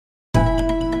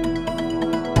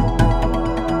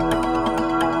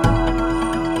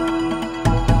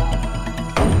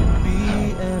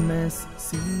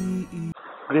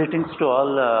Greetings to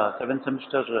all 7th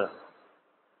semester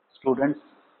students.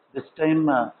 This time,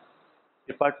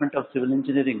 Department of Civil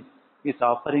Engineering is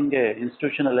offering a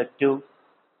institutional elective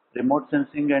remote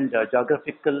sensing and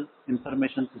geographical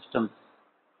information systems.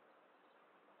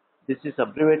 This is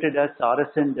abbreviated as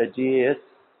RS and GAS.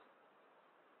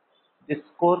 This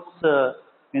course,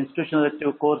 institutional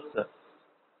elective course,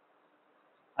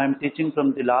 I am teaching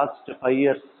from the last 5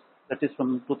 years, that is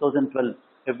from 2012.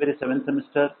 Every 7th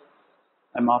semester,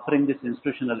 I am offering this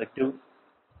institutional elective.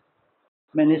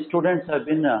 Many students have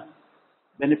been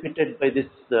benefited by this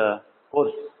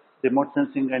course, remote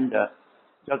sensing and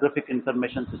geographic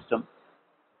information system.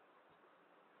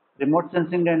 Remote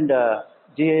sensing and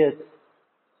GIS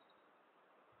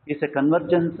is a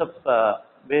convergence of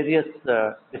various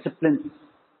disciplines.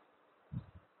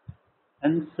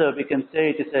 Hence, we can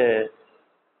say it is a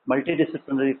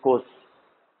multidisciplinary course.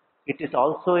 It is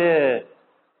also a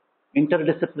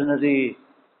interdisciplinary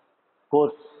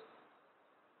course,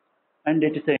 and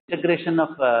it is an integration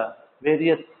of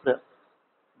various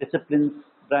disciplines,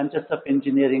 branches of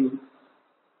engineering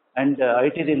and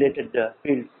IT related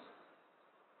fields.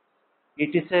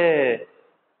 It is a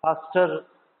faster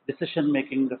decision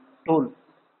making tool.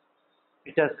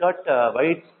 It has got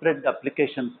widespread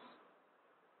applications.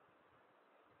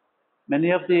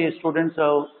 Many of the students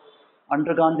have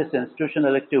undergone this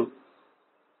institutional elective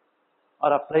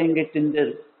are applying it in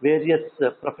their various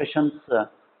professions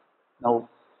now.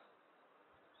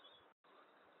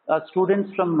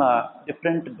 Students from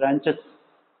different branches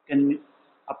can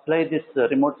apply this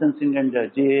remote sensing and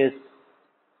GIS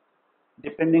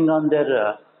depending on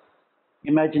their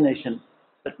imagination.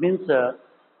 That means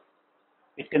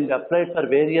it can be applied for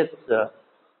various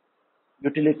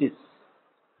utilities.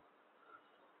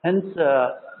 Hence,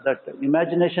 that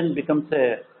imagination becomes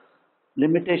a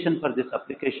limitation for this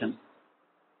application.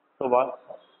 So,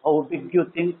 how big you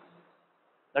think,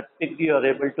 that big you are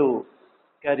able to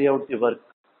carry out the work.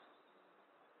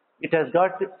 It has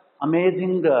got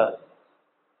amazing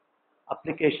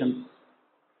applications.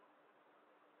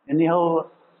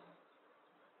 Anyhow,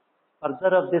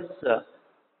 further of this,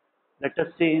 let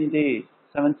us see in the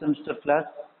 7th semester class.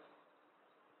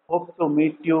 Hope to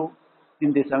meet you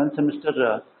in the 7th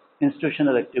semester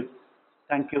institutional elective.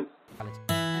 Thank you.